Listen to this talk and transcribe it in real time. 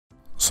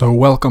So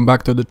welcome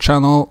back to the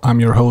channel. I'm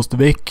your host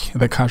Vic,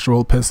 the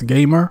casual PES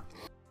gamer.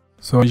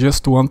 So I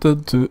just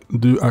wanted to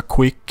do a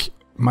quick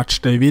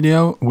matchday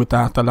video with the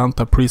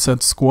Atalanta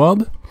preset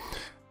squad.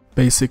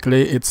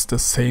 Basically it's the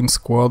same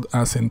squad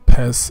as in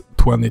PES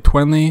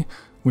 2020,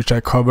 which I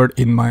covered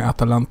in my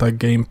Atalanta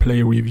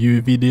gameplay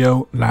review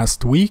video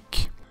last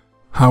week.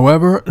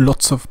 However,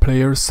 lots of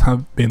players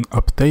have been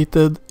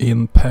updated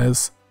in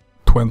PES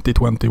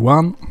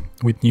 2021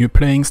 with new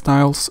playing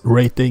styles,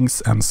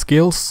 ratings and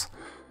skills.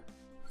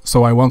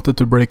 So I wanted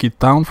to break it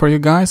down for you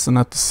guys and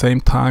at the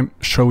same time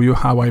show you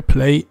how I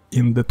play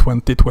in the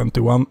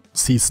 2021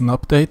 season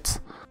update.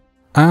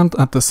 And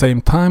at the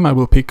same time I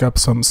will pick up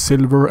some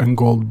silver and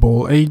gold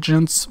ball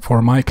agents for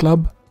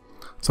myClub.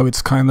 So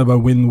it's kind of a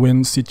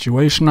win-win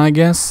situation, I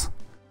guess.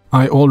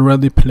 I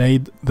already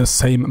played the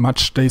same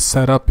matchday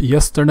setup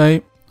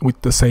yesterday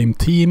with the same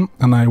team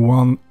and I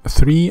won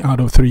 3 out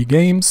of 3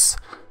 games.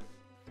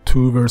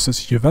 2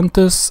 versus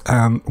Juventus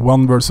and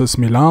 1 versus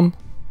Milan.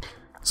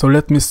 So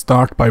let me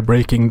start by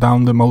breaking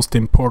down the most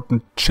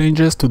important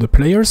changes to the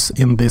players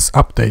in this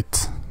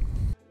update.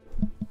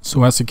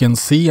 So as you can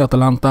see,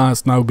 Atalanta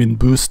has now been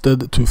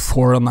boosted to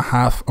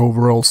 4.5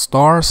 overall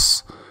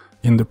stars.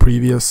 In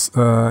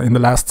the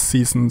last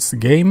season's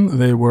game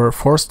they were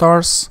 4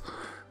 stars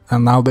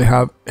and now they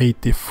have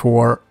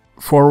 84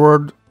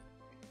 forward,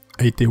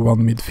 81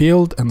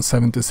 midfield and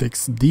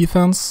 76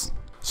 defense.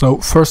 So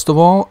first of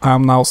all,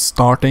 I'm now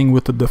starting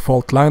with the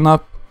default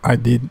lineup. I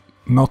did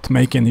not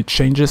make any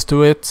changes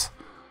to it.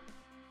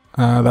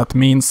 That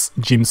means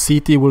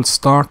Jimcity will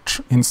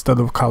start instead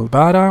of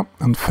Caldara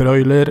and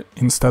Freuler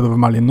instead of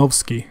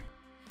Malinovsky.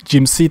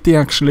 Jimcity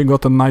actually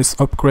got a nice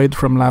upgrade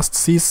from last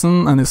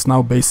season and is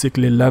now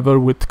basically level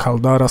with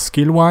Caldara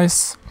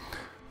skill-wise.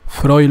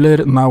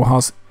 Freuler now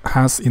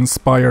has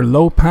Inspire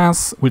Low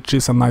Pass, which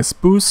is a nice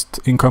boost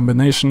in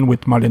combination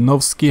with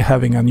Malinovsky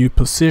having a new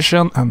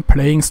position and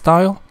playing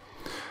style.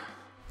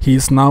 He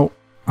is now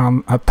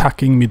an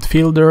attacking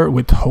midfielder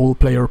with whole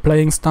player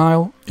playing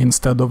style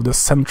instead of the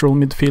central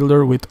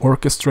midfielder with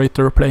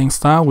orchestrator playing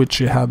style, which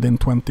he had in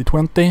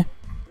 2020.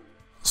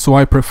 So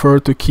I prefer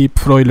to keep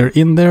Freuler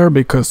in there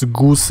because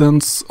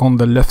Gosens on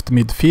the left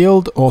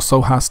midfield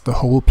also has the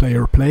whole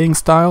player playing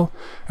style,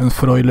 and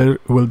Freuler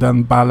will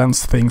then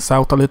balance things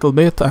out a little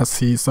bit as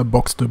he's a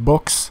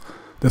box-to-box,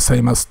 the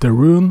same as De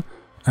Roon.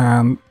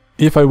 And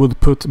if I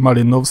would put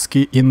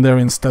Malinovsky in there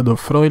instead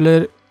of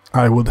Freuler,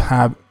 I would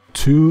have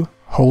 2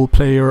 whole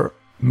player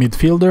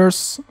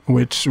midfielders,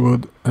 which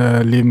would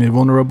leave me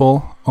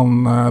vulnerable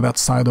on that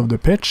side of the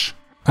pitch.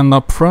 And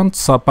up front,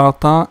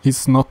 Zapata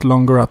is not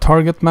longer a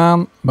target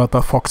man, but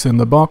a fox in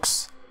the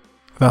box.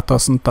 That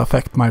doesn't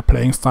affect my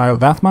playing style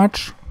that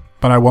much,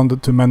 but I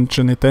wanted to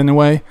mention it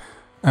anyway.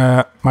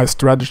 My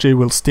strategy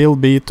will still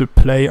be to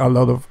play a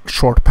lot of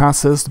short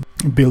passes,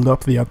 build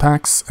up the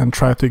attacks and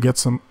try to get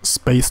some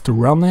space to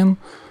run in,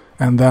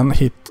 and then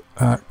hit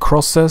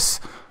crosses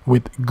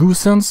with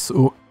Gosens,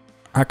 who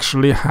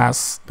actually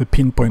has the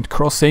pinpoint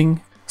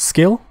crossing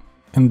skill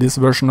in this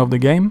version of the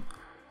game.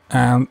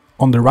 And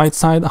on the right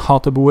side,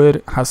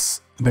 Hateboer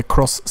has the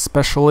cross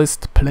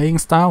specialist playing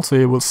style, so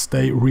he will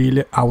stay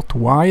really out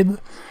wide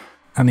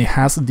and he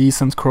has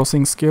decent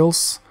crossing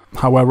skills.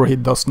 However, he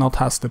does not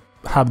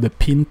have the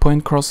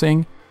pinpoint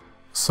crossing,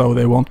 so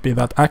they won't be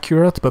that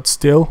accurate, but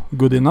still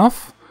good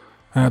enough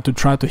to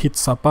try to hit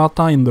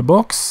Zapata in the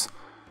box.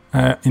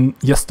 In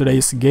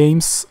yesterday's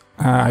games,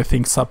 I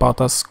think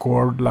Zapata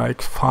scored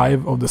like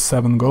 5 of the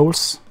 7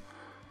 goals,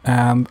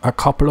 and a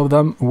couple of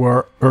them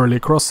were early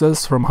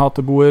crosses from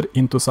Hateboer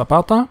into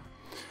Zapata,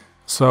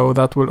 so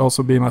that will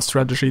also be my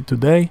strategy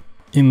today.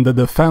 In the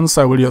defense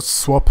I will just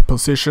swap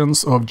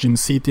positions of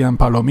Jimcity and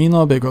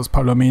Palomino because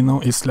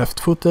Palomino is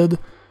left-footed,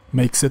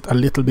 makes it a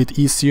little bit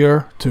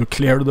easier to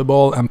clear the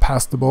ball and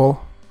pass the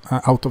ball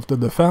out of the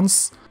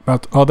defense.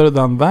 But other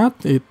than that,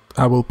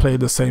 I will play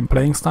the same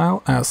playing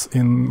style as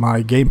in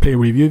my gameplay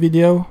review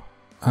video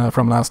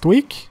from last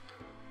week,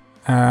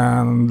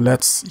 and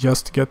let's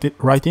just get it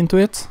right into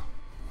it.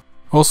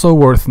 Also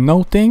worth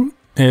noting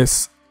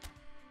is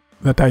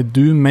that I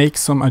do make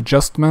some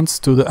adjustments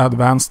to the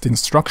advanced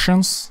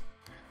instructions.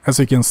 As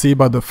you can see,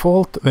 by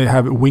default they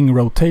have wing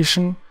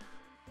rotation.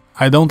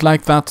 I don't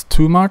like that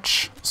too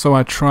much, so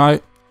I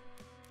try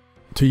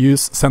to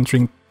use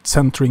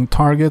centering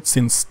targets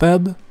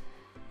instead,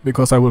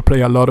 because I will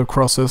play a lot of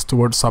crosses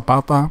towards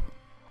Zapata.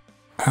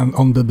 And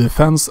on the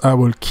defense I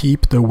will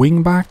keep the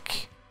wing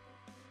back,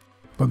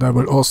 but I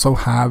will also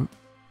have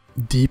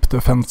deep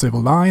defensive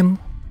line,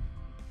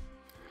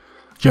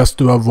 just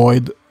to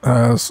avoid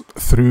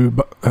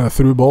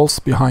through balls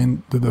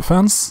behind the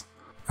defense.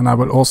 And I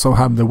will also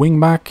have the wing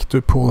back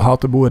to pull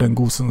Hateboer and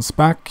Gosens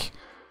back,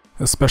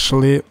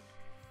 especially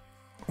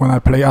when I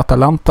play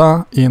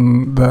Atalanta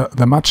in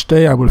the match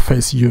day. I will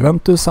face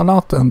Juventus a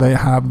lot and they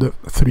have the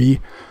 3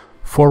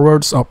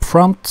 forwards up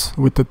front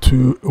with the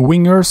 2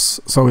 wingers,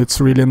 so it's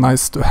really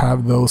nice to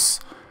have those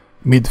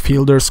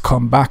midfielders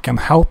come back and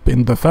help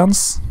in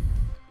defense.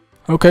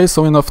 Okay,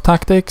 so enough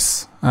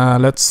tactics,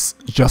 let's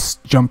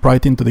just jump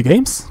right into the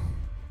games.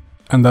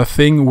 And a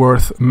thing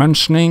worth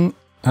mentioning,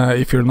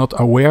 if you're not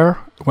aware,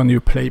 when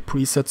you play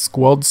preset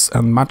squads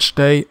and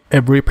matchday,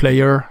 every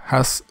player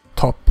has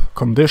top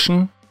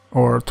condition,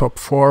 or top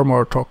form,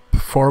 or top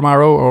form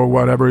arrow, or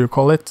whatever you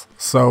call it.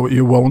 So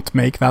you won't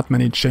make that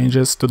many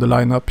changes to the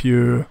lineup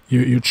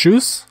you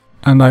choose.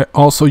 And I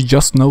also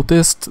just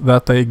noticed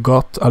that they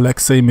got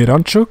Alexei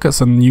Miranchuk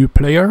as a new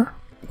player,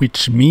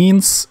 which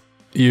means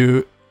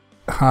you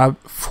have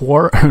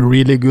 4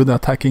 really good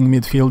attacking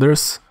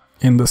midfielders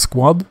in the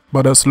squad.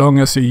 But as long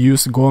as you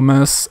use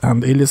Gomez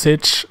and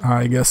Ilicic,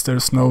 I guess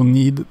there's no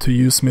need to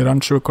use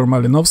Miranchuk or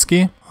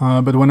Malinovsky.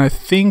 But when I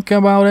think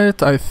about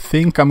it, I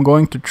think I'm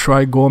going to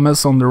try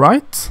Gomez on the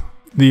right.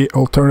 The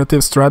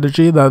alternative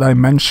strategy that I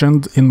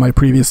mentioned in my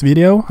previous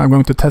video, I'm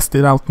going to test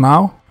it out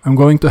now. I'm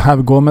going to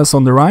have Gomez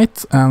on the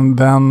right and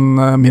then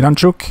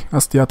Miranchuk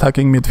as the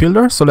attacking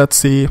midfielder. So let's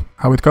see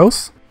how it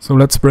goes. So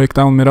let's break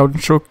down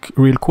Miranchuk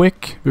real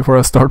quick before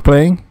I start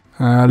playing.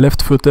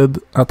 Left-footed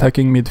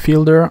attacking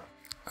midfielder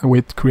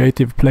with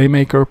creative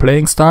playmaker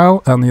playing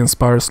style, and he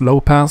inspires low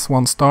pass,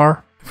 1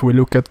 star. If we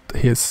look at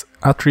his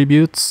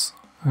attributes,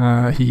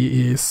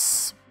 he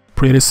is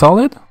pretty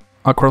solid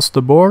across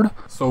the board.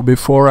 So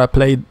before I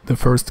played the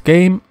first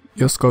game,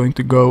 just going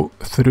to go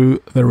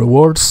through the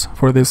rewards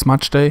for this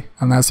match day,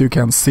 and as you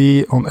can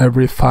see, on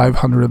every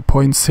 500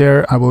 points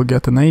here I will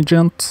get an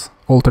agent,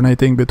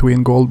 alternating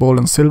between gold ball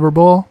and silver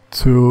ball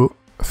to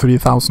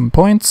 3000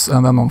 points,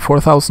 and then on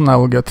 4000 I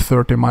will get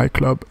 30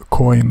 myClub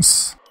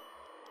coins.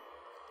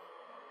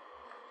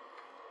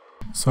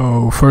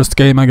 So first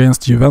game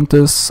against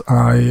Juventus,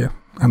 I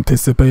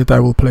anticipate I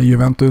will play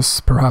Juventus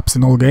perhaps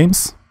in all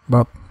games,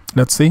 but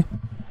let's see.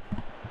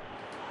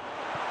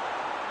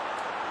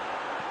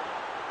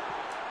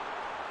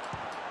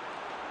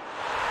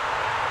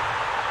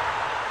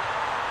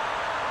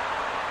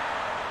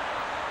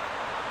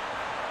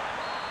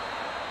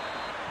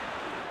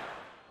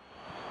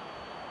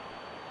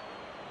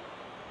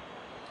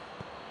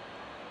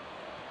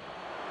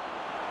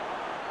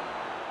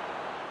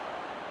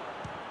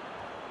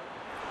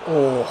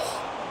 Oh.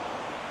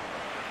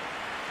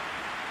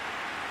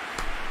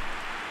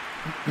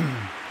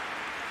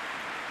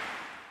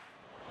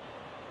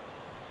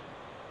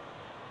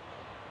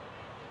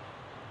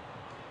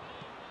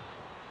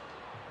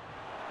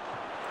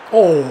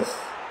 Oh.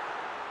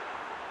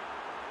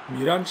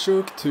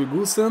 Miranchuk to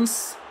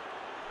Gusens.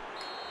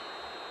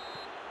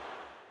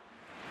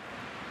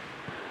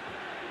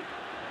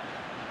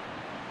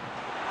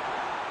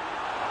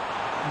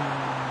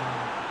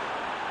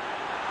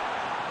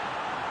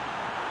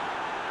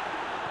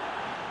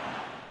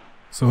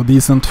 So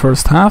decent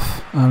first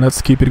half, let's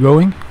keep it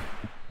going.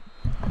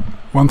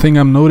 One thing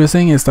I'm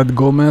noticing is that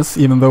Gomez,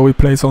 even though he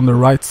plays on the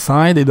right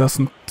side, he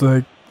doesn't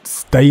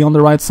stay on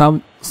the right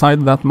side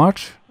that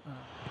much.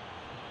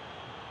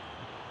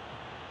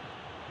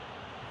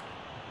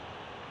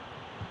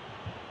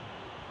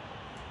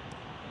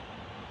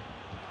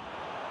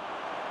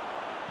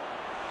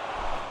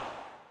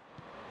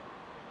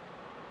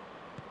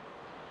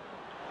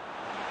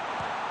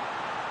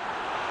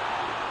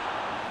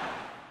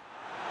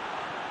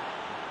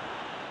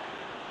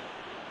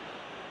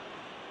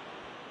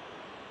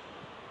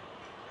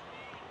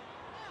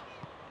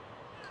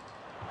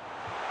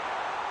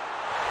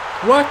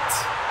 What?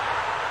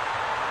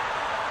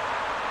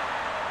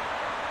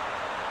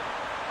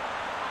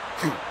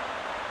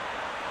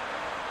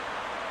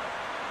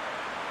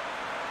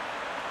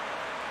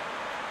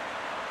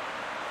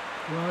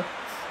 What?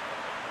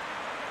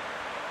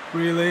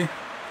 Really?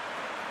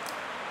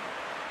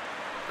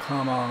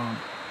 Come on.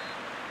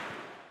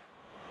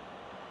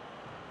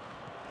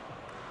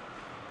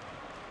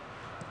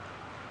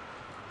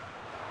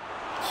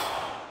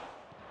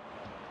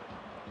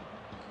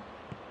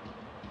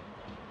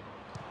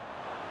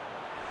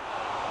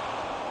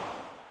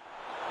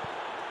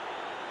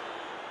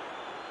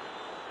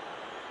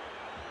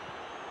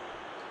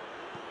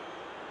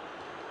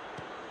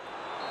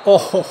 Oh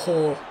ho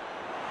ho.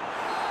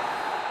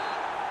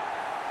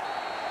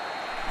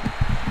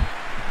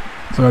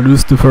 So I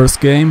lose the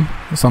first game,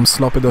 some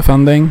sloppy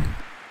defending.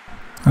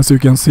 As you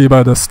can see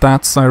by the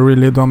stats, I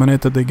really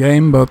dominated the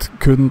game but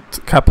couldn't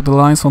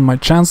capitalize on my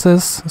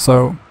chances,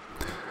 so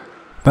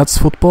that's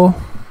football.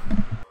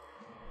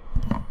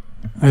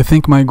 I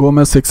think my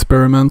Gomez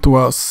experiment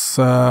was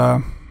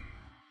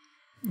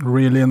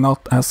really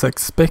not as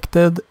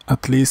expected,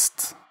 at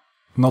least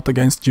not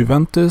against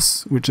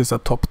Juventus, which is a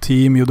top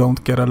team. You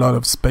don't get a lot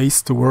of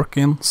space to work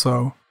in,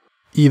 so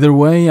either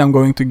way I'm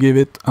going to give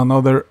it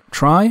another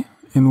try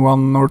in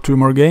 1 or 2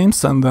 more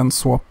games and then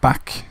swap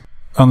back,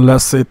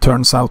 unless it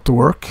turns out to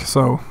work,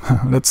 so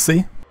let's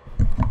see.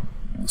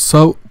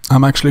 So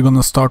I'm actually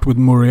gonna start with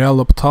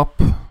Muriel up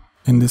top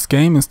in this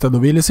game instead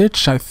of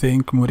Ilicic. I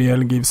think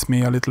Muriel gives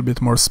me a little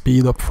bit more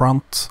speed up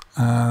front,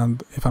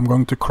 and if I'm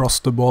going to cross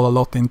the ball a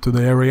lot into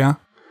the area,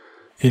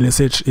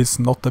 Ilicic is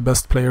not the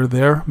best player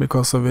there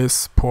because of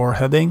his poor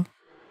heading.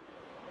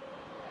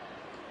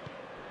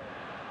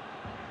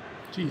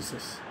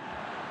 Jesus.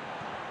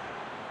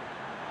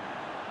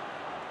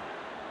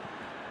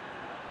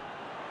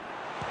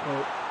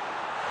 Oh,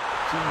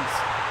 jeez.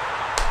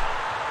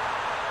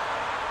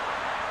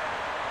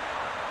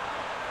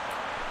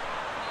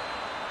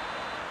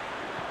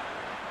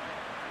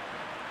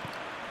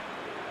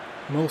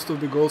 Most of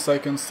the goals I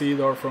concede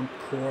are from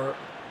poor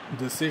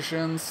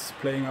decisions,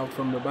 playing out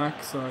from the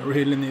back, so I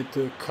really need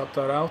to cut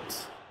that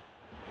out.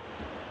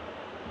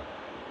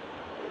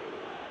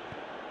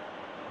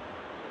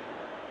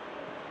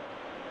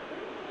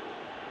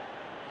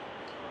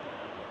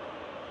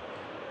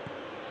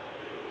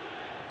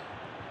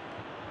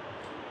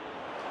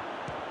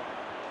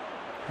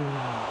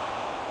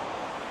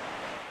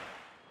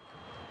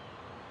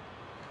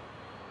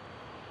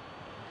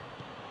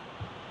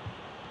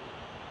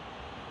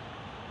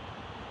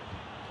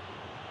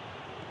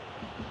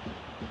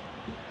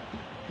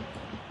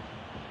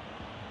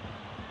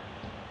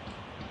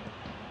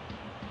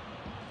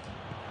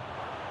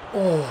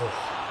 Oh.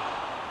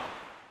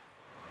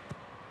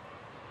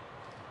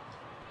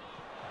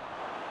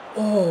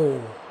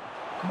 Oh.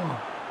 Come on.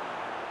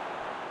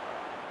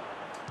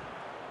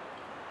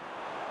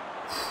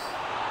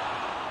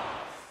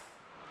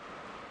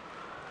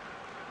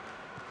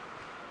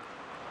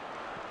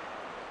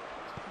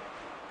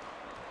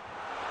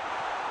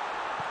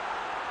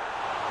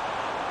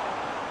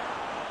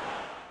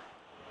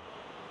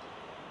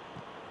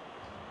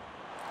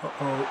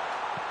 Uh-oh.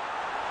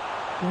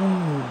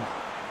 Ooh.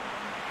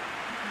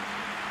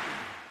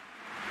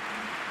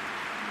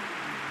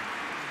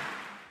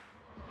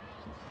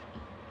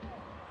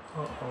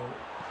 Uh-oh.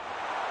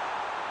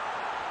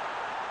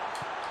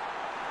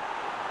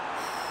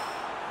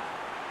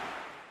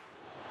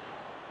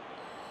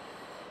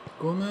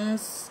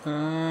 Gomez,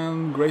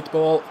 and great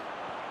ball.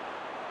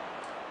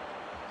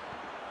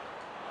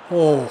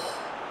 Oh.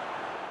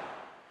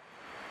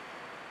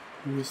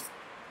 Who is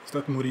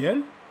that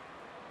Muriel?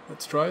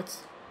 Let's try it.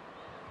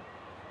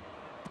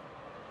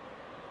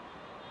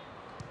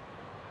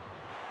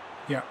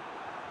 Yeah.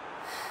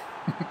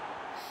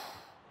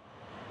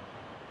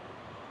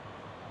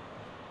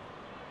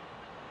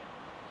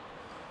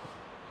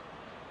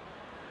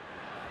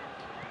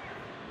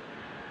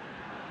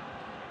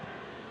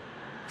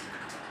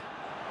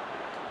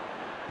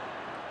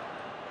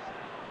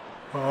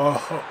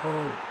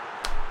 Oh.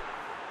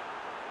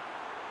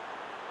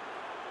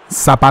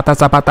 Zapata,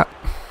 Zapata.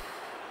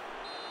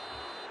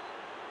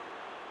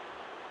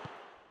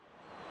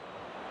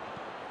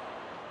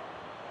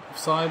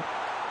 Offside.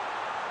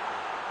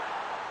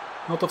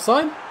 Not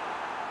offside?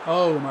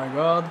 Oh my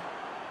god.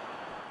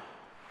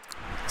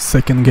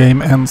 Second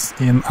game ends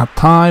in a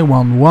tie,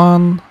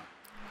 1-1.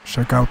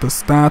 Check out the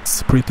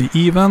stats, pretty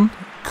even.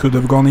 Could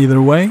have gone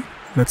either way.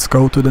 Let's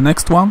go to the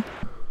next one.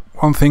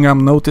 One thing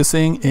I'm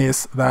noticing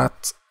is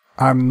that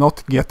I'm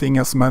not getting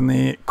as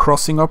many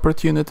crossing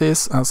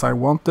opportunities as I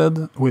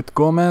wanted with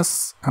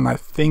Gomez, and I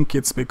think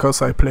it's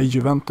because I play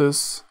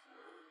Juventus,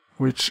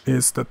 which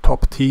is the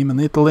top team in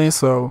Italy,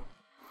 so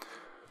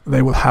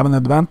they will have an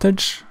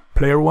advantage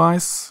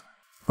player-wise.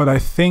 But I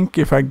think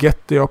if I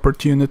get the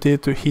opportunity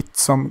to hit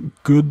some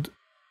good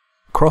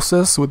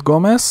crosses with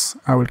Gomez,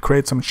 I will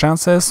create some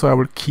chances, so I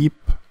will keep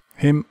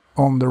him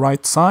on the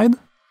right side.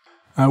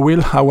 I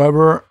will,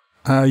 however,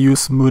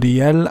 use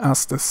Muriel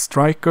as the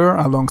striker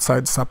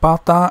alongside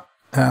Zapata,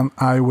 and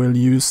I will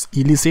use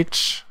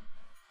Ilicic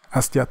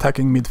as the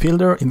attacking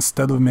midfielder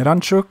instead of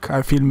Miranchuk.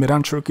 I feel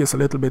Miranchuk is a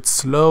little bit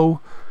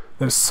slow.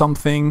 There's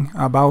something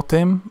about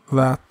him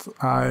that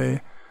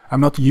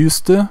I'm not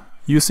used to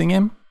using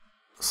him.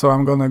 So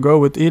I'm gonna go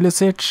with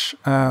Ilicic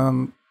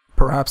and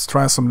perhaps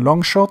try some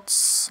long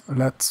shots.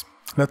 Let's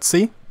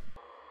see.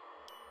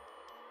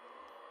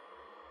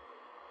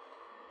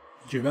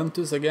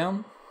 Juventus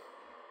again.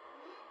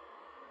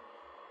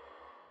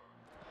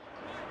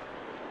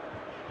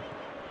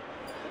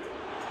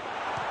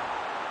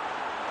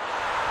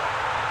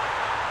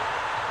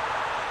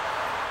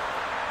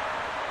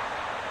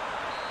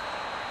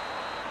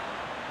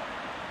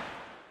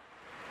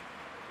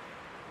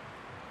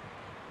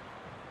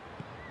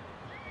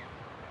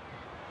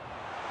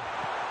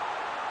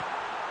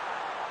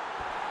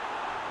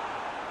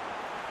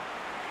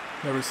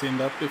 Never seen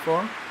that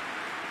before.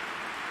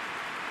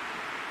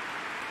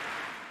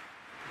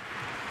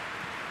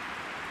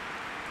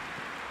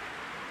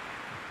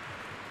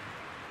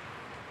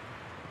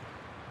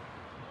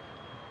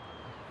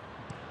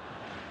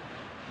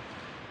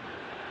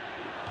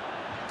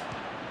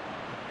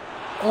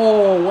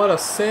 Oh, what a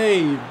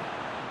save!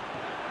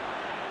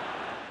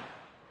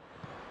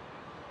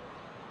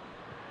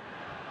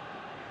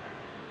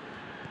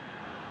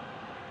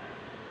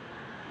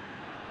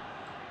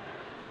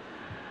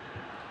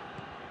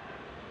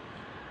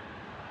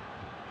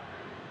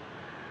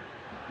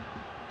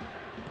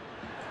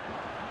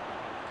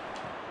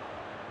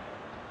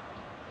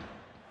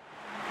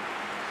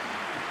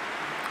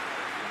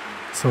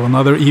 So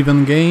another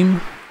even game.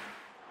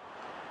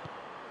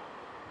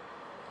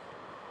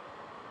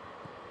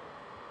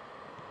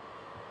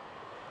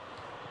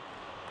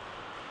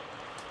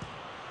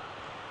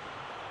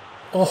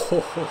 Oh,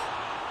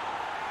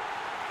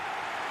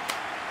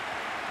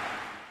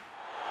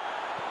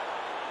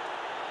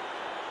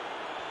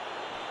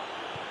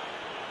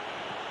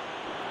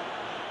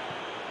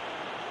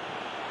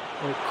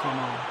 Oh, come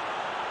on.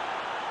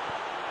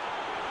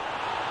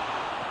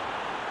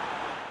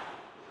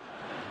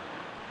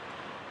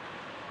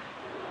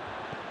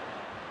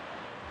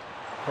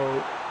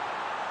 Oh.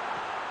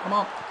 Come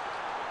on.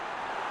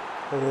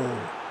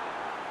 Oh.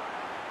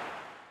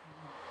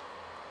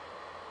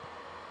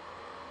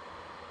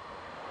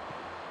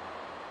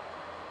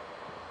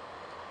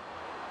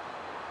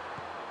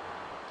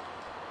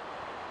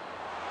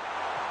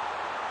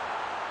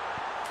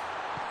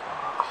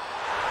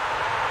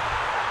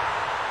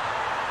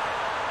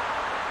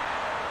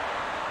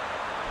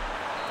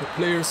 The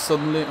players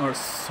suddenly are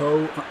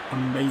so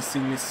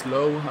amazingly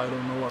slow, I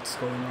don't know what's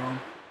going on.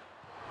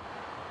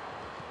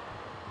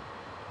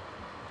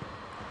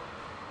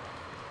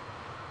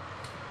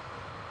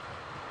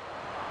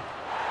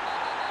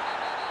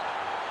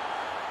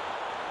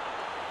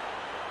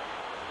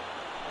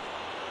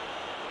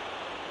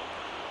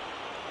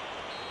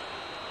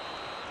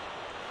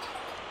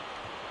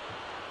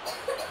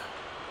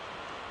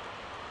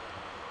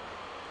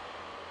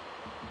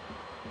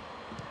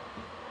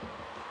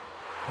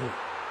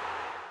 Oh.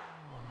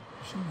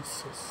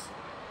 Jesus.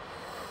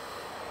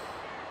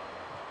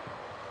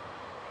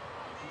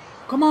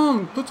 Come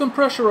on, put some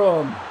pressure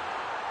on.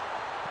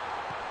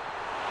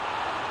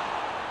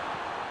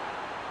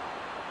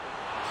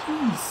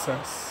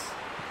 Jesus.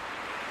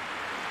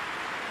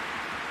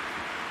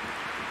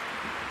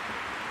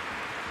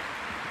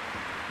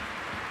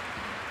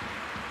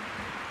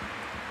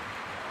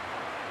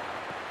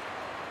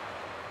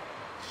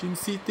 Team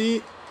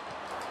City.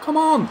 Come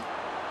on.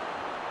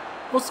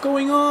 What's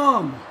going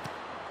on?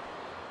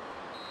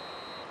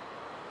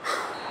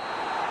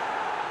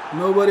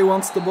 Nobody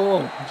wants the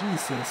ball.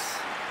 Jesus.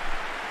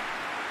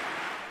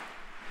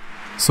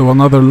 So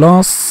another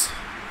loss.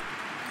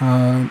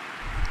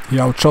 He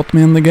outshot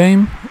me in the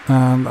game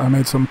and I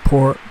made some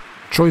poor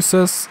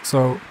choices.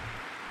 So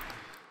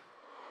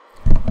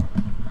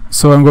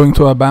I'm going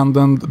to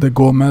abandon the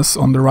Gomez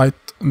on the right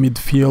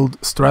midfield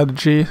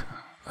strategy.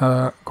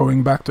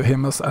 Going back to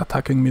him as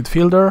attacking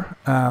midfielder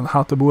and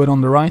Hateboer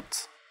on the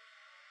right.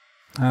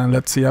 And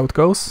let's see how it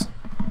goes.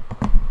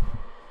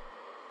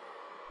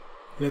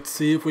 Let's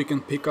see if we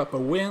can pick up a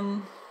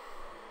win.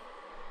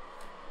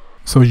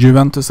 So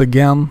Juventus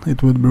again,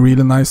 it would be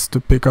really nice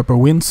to pick up a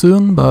win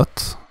soon,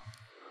 but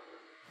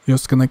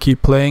just gonna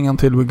keep playing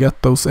until we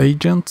get those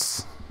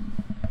agents.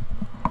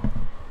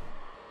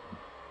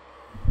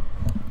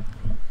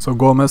 So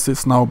Gomez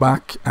is now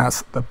back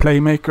as the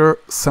playmaker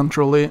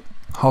centrally,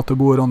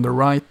 Hateboer on the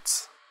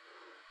right.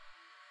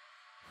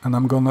 And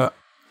I'm gonna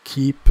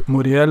keep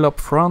Muriel up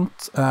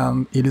front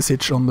and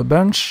Ilicic on the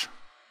bench.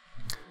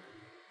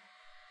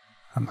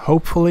 And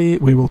hopefully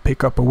we will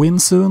pick up a win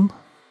soon,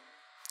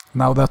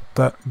 now that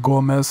the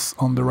Gomez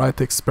on the right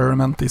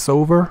experiment is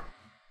over.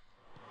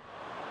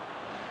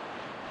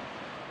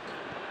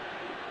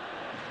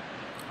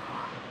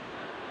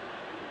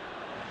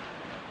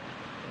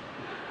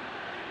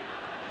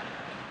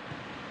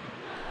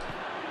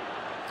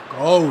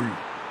 Goal!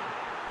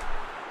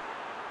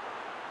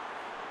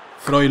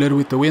 Freuler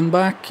with the win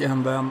back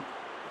and then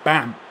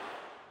bam!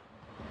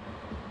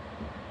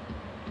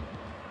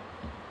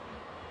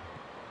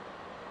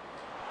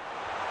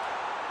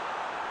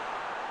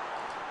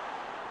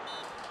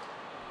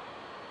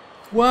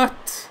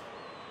 What?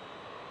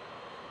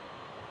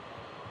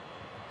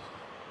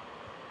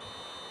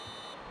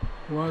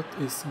 What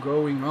is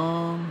going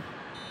on?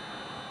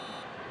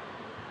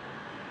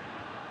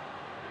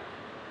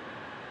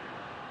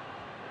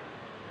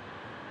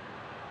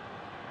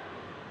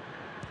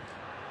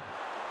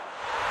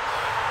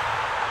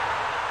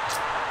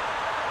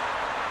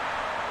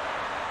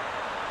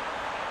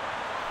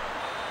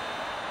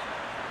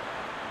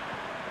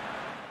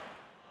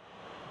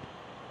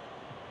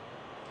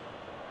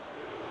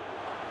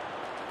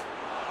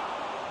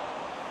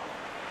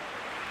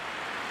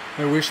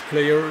 I wish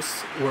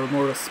players were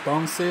more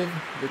responsive,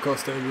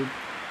 because they would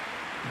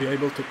be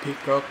able to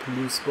pick up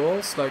loose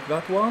balls like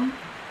that one,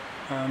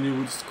 and you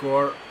would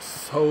score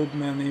so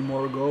many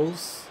more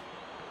goals.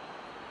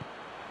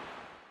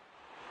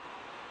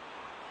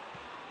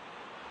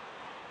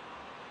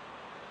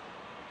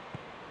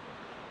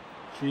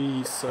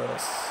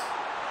 Jesus.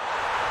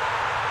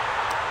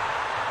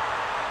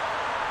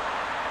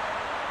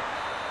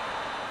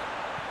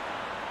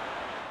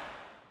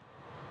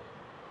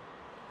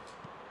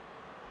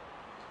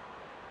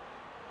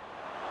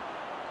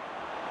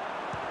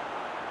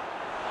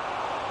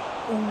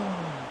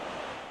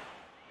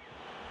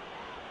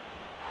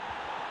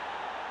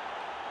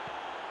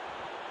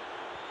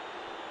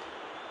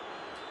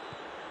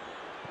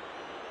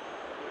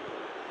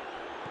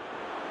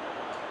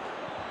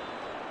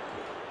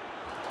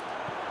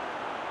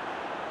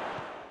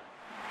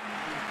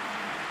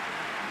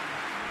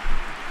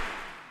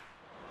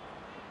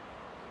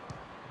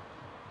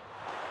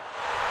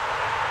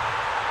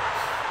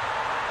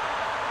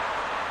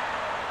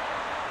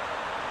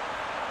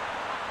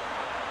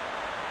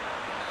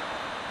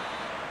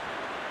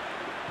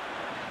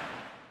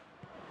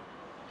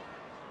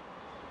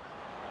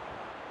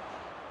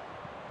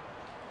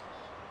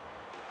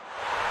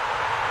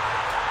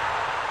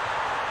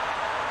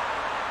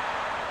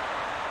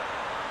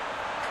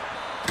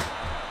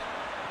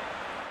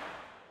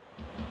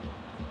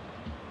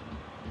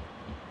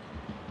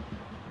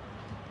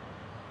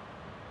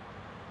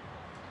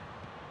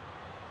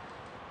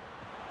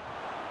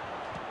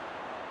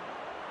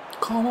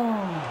 Come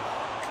on!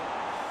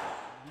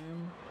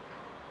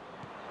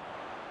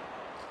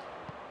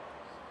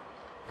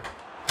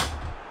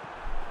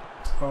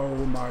 Oh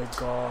my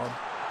god.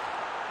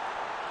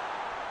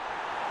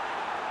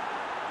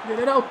 Get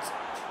it out!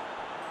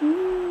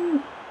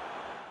 Ooh.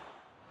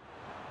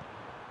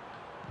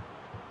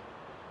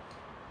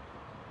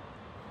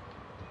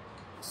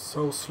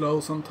 So slow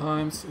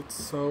sometimes, it's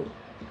so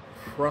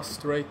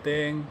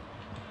frustrating.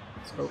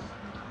 So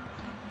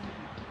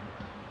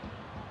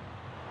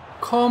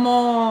come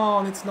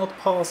on, it's not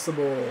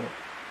possible.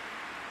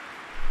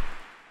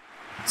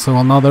 So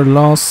another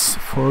loss,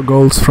 4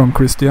 goals from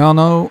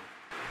Cristiano.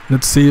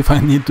 Let's see if I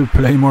need to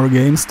play more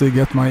games to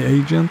get my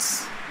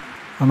agents.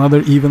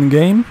 Another even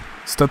game,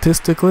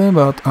 statistically,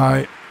 but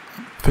I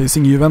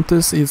facing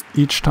Juventus is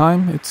each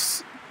time.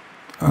 It's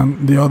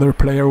the other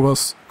player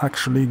was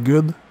actually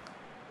good,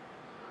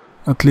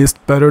 at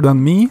least better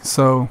than me.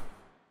 So,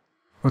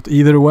 but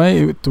either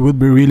way, it would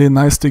be really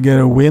nice to get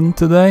a win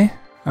today.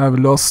 I've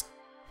lost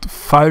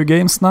 5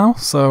 games now,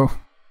 so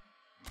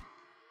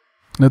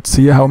let's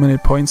see how many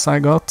points I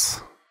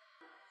got.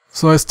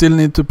 So I still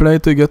need to play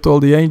to get all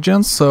the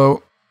agents,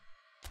 so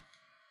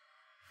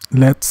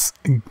let's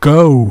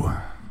go!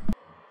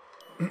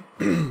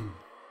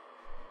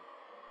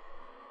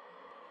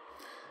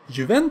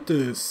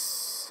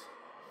 Juventus!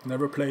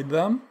 Never played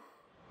them.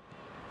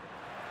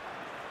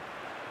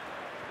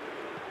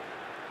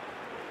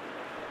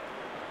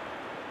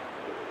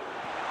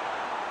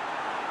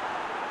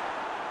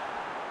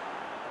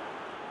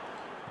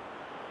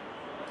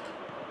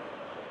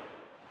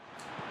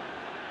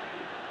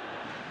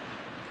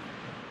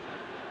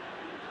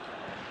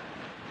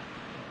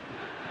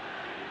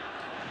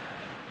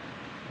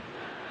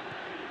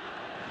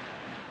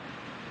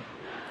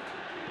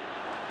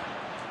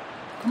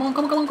 Come on,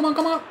 come on, come on, come on,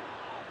 come on!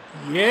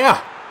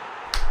 Yeah!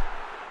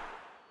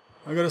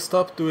 I gotta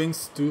stop doing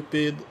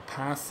stupid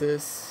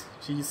passes.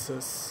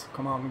 Jesus.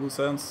 Come on, good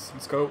sense.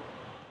 Let's go.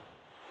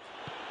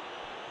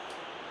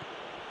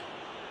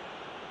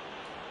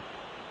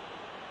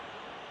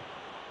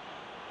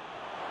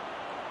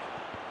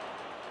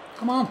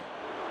 Come on!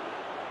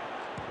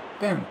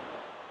 Damn.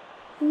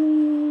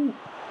 Ooh.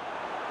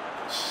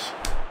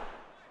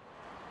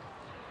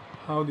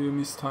 How do you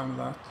mistime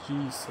that?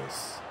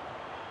 Jesus.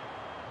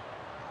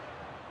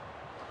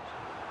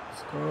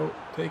 Go,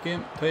 take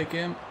him, take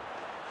him.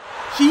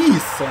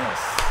 Jesus!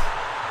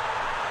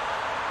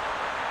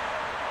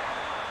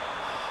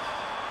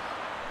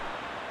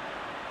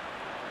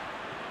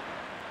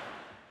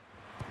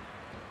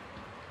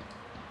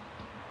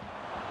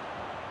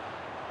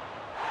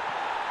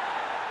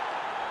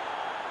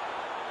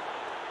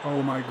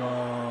 Oh my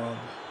god.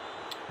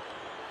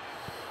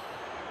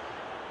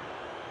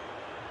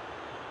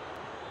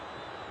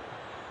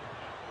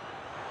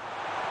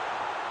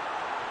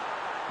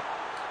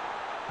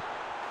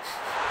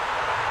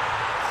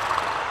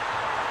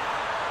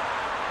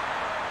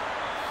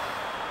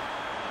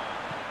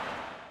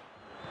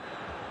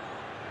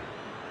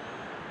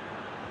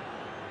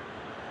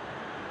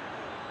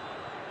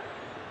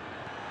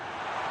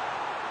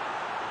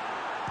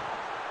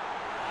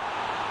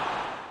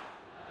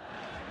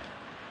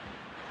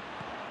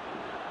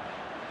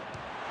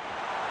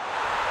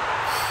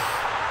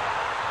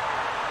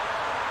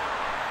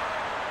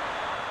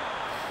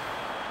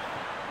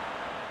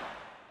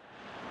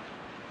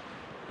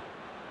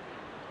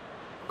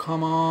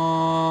 Come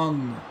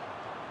on!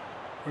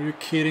 Are you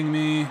kidding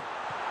me?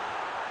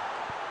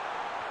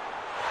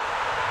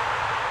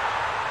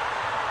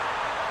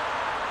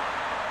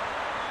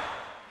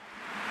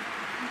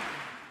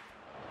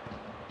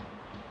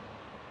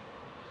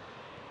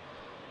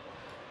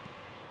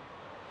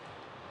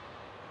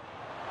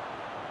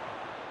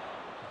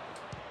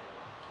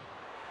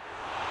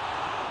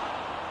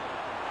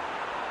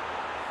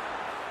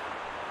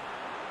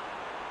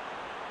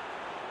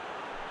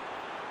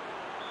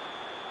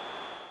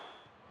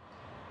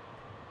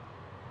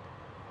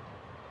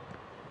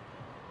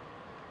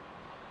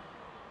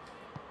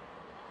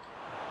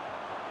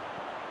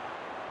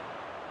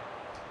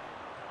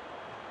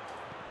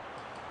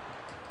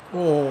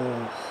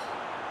 Oh.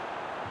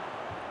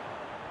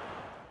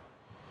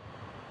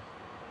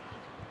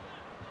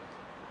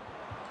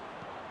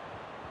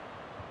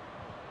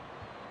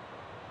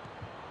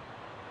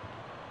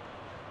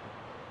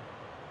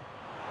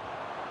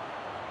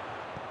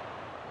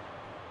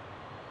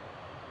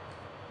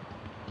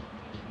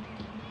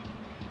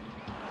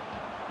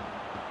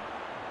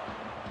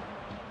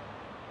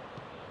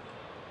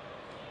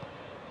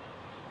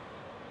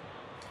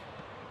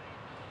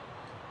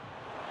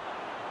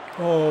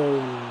 Oh.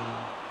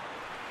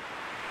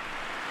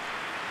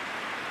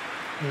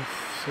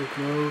 Oof, so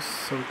close,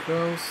 so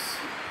close.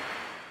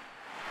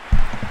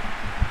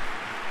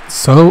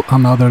 So,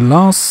 another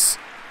loss.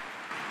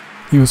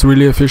 He was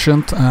really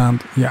efficient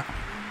and yeah.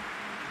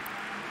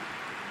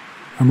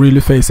 I'm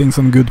really facing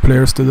some good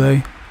players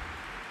today.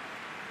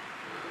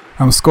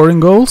 I'm scoring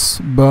goals,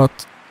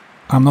 but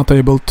I'm not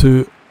able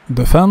to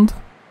defend.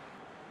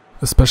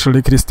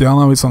 Especially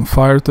Cristiano is on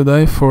fire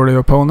today for the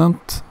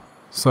opponent.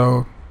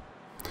 So,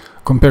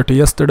 Compared to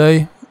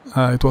yesterday,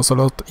 it was a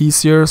lot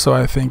easier, so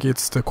I think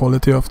it's the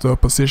quality of the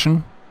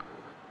opposition.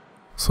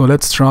 So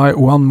let's try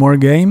one more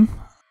game.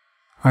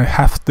 I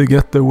have to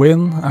get the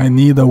win. I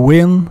need a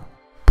win,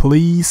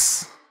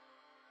 please.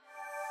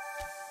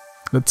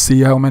 Let's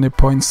see how many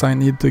points I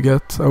need to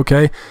get.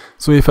 Okay,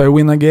 so if I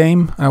win a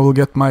game, I will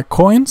get my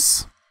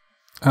coins,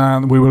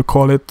 and we will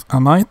call it a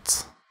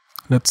night.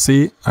 Let's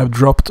see, I've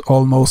dropped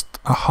almost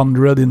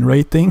 100 in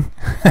rating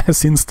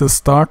since the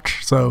start,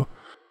 so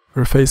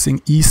we're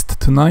facing East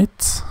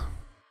tonight.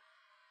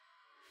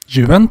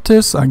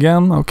 Juventus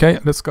again, okay,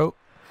 let's go.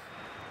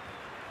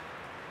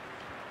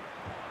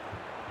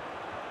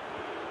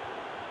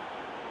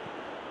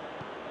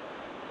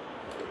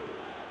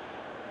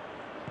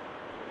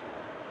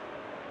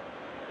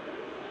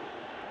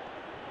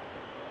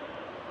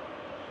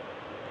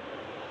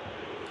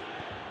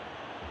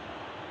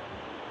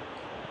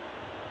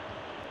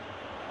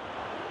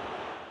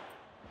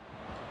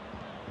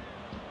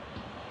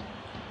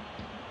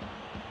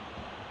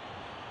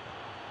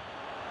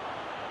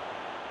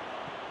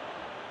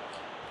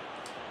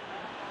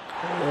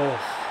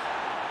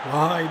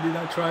 Why did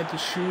I try to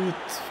shoot?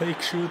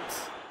 Fake shoot.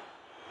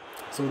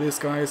 So this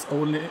guy is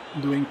only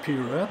doing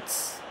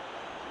pirouettes.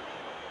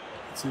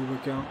 Let's see if we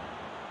can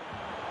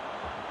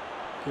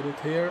get it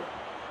here.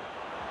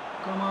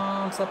 Come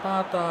on,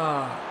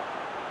 Zapata!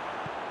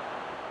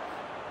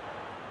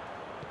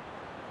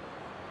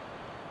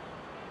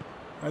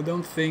 I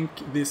don't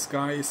think this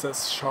guy is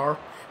as sharp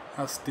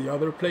as the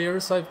other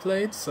players I've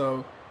played,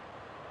 so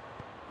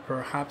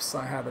perhaps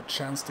I have a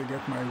chance to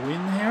get my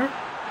win here.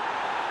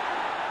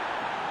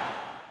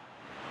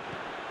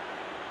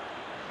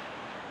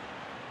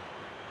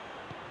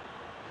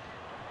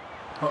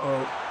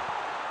 Uh-oh.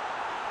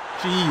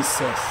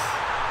 Jesus.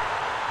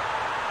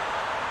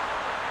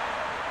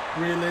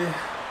 Really?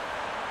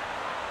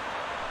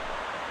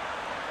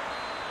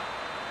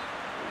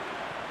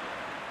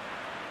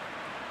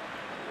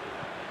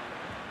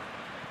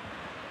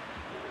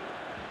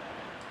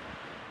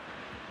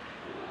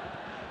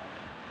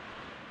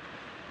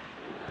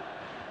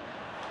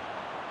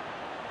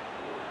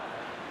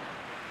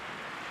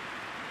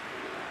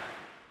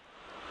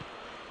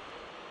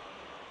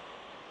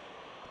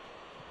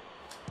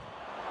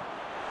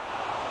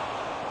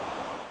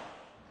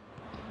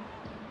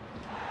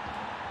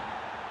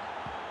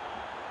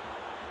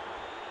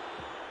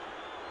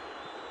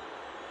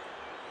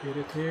 Get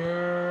it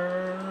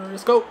here.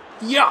 Let's go.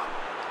 Yeah.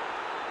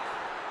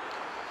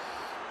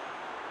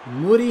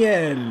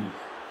 Muriel.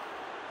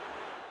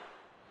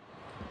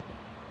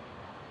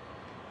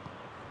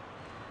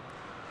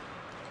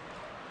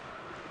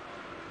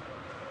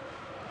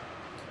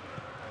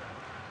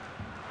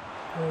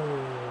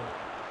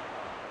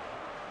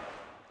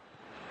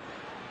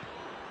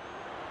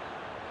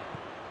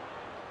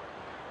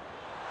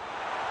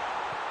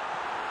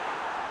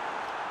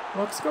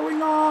 What's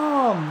going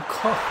on?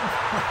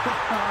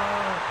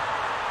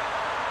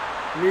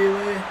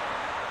 Really?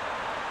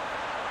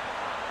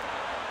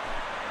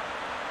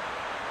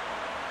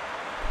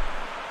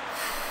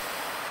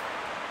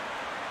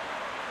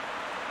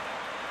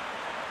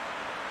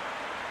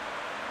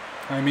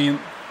 I mean,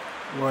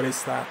 what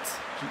is that?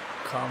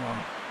 Come on.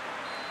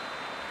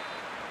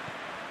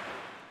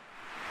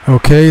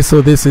 Okay,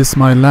 so this is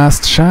my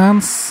last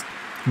chance.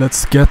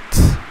 Let's get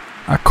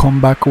a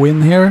comeback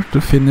win here to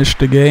finish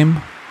the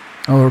game.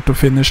 Or to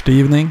finish the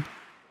evening.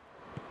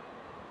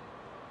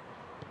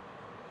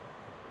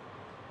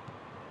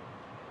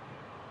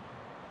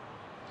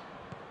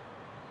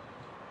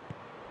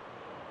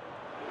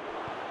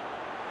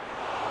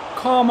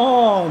 Come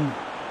on!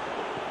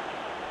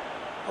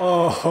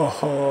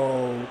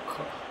 Oh,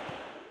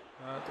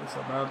 that is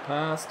a bad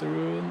pass to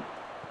ruin.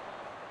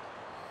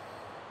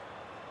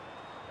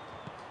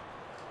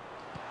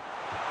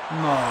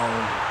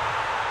 No.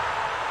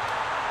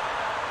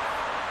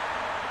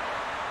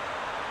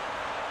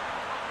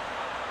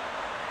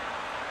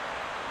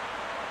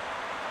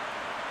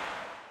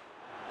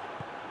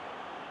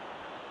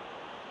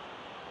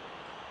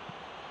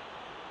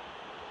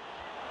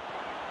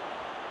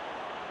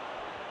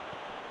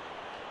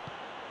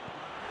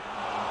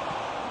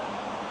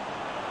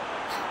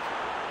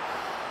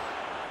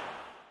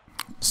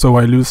 So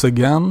I lose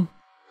again.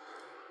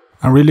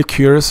 I'm really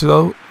curious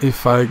though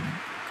if I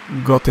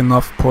got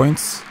enough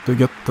points to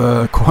get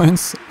the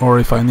coins or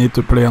if I need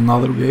to play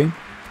another game.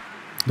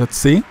 Let's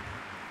see.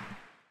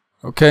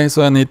 Okay,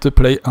 so I need to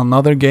play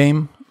another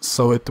game,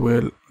 so it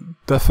will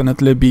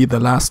definitely be the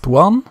last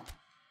one.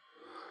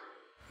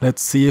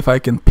 Let's see if I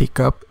can pick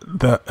up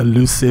the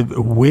elusive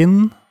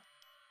win.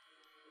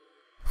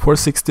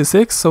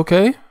 466,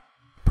 okay.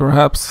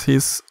 Perhaps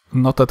he's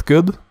not that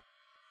good.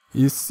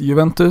 He's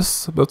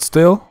Juventus, but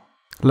still.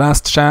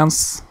 Last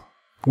chance.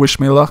 Wish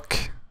me luck.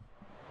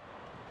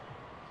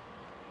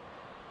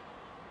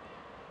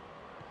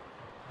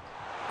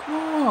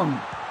 Come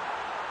on.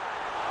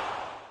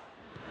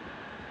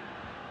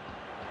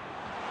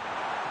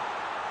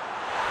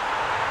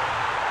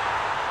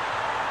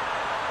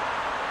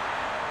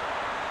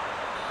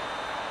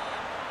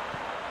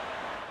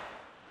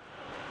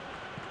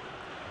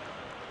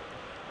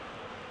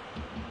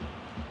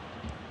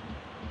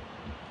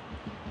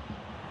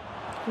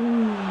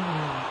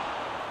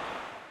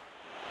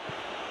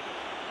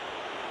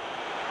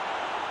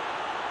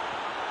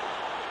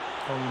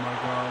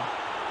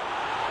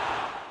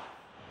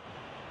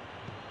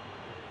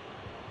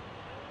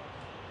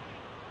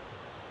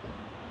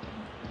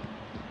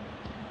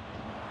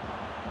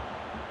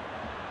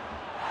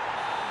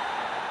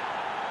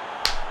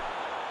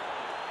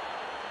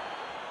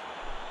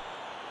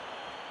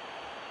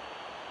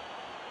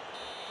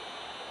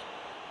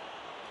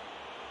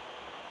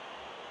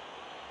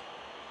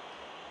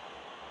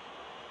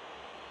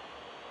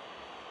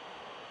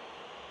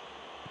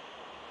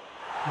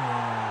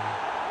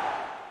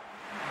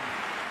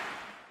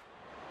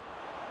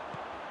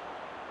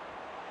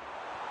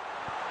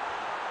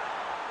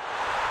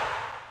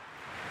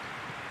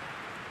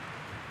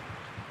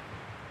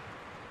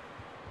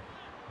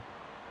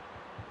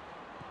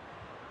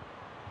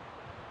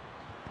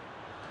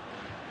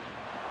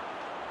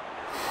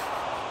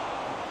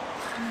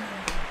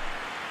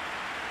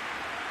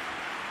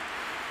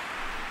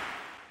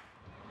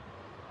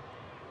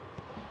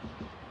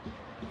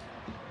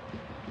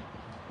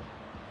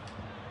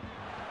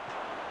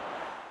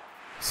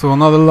 So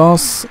another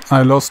loss.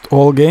 I lost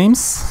all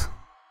games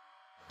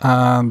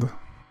and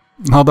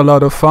not a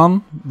lot of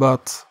fun,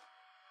 but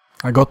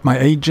I got my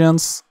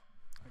agents.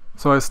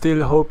 So I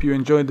still hope you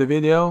enjoyed the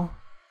video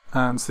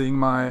and seeing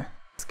my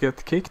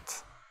get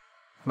kicked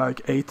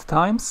like 8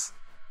 times.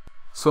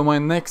 So my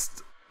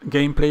next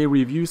gameplay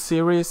review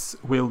series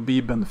will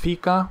be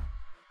Benfica.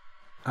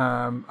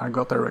 I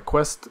got a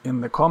request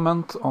in the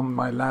comment on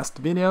my last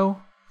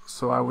video,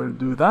 so I will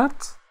do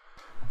that.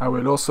 I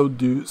will also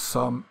do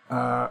some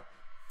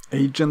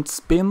agent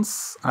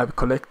spins. I've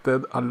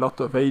collected a lot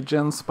of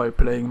agents by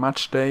playing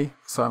Matchday,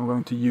 so I'm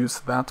going to use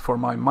that for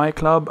my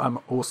myClub. I'm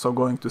also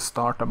going to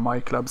start a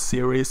myClub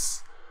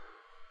series,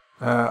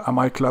 a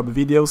myClub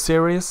video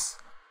series.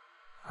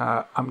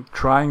 I'm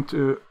trying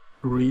to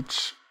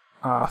reach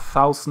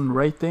 1,000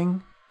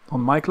 rating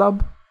on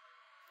myClub.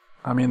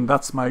 I mean,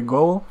 that's my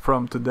goal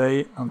from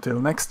today until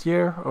next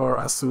year, or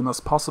as soon as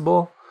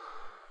possible.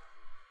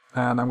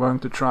 And I'm going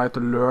to try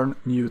to learn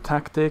new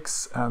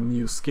tactics and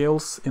new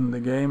skills in the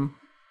game.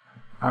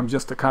 I'm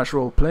just a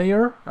casual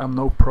player, I'm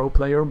no pro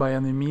player by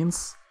any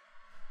means.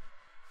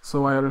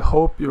 So I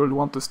hope you'll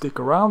want to stick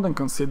around and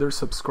consider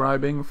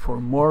subscribing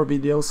for more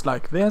videos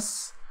like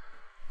this.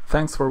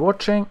 Thanks for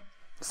watching,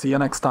 see you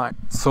next time.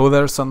 So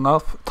there's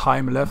enough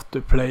time left to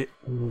play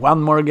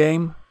one more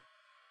game.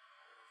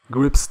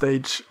 Group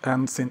stage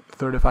ends in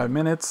 35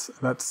 minutes,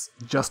 that's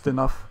just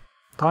enough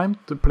time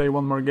to play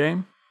one more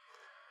game.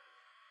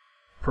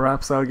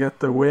 Perhaps I'll get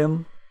the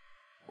win,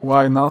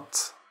 why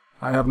not?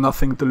 I have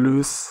nothing to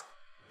lose,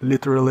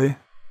 literally.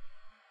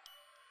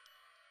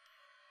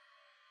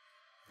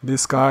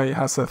 This guy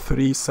has a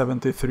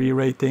 373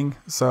 rating,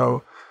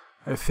 so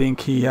I think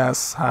he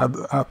has had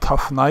a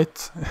tough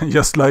night,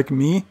 just like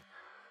me.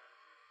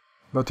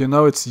 But you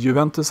know, it's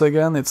Juventus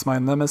again, it's my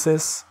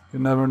nemesis, you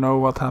never know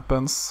what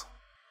happens.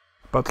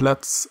 But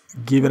let's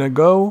give it a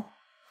go,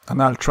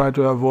 and I'll try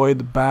to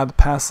avoid bad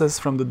passes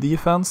from the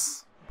defense.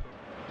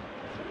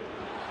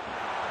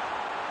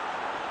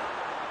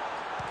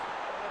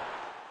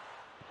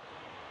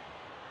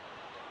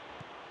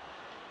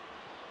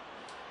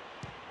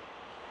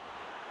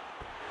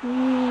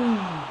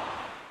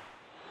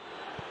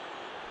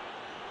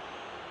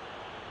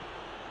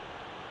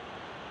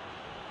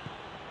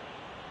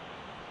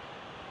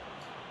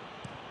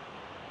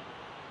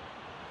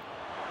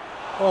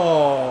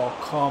 Oh,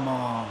 come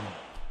on.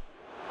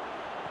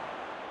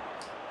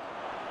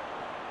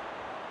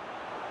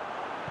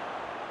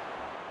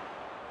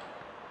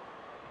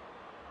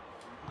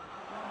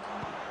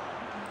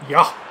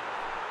 Yeah.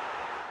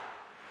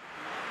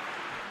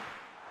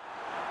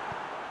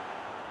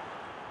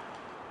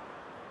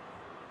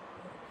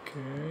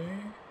 Okay.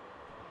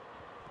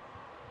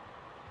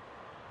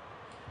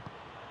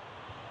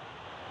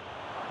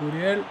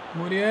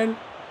 Muriel.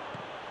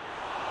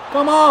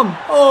 Come on.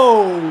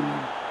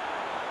 Oh.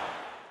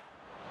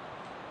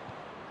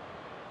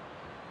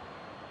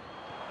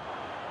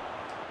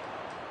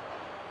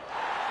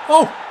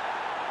 Oh,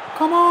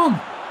 come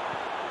on!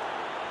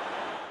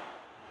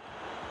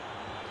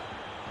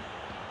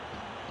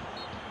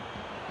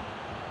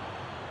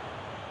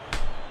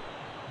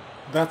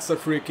 That's a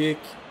free kick,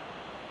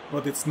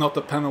 but it's not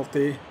a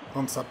penalty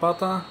on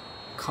Zapata.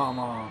 Come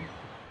on.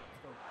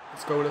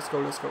 Let's go.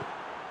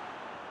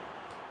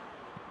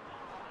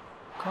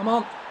 Come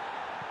on.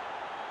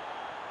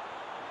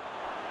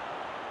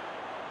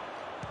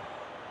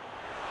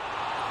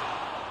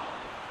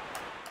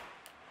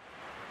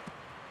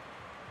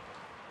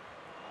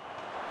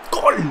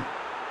 Goal!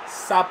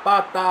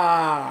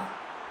 Zapata!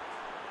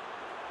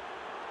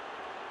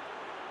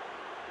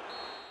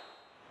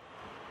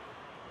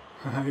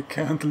 I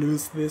can't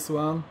lose this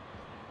one.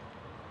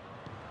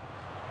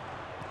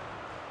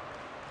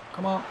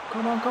 Come on.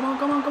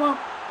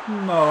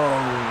 No.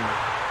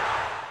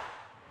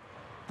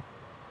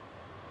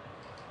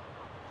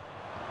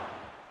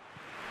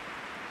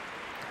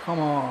 Come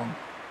on.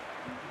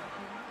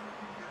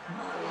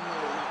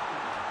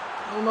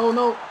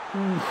 No.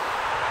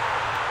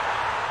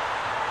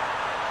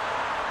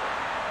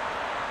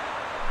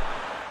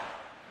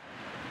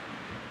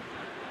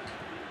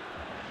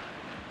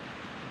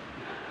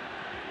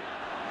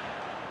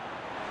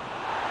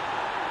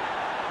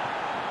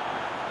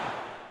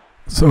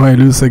 So I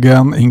lose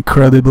again,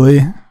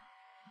 incredibly.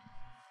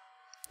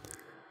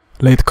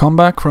 Late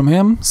comeback from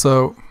him,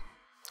 so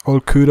all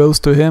kudos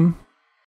to him.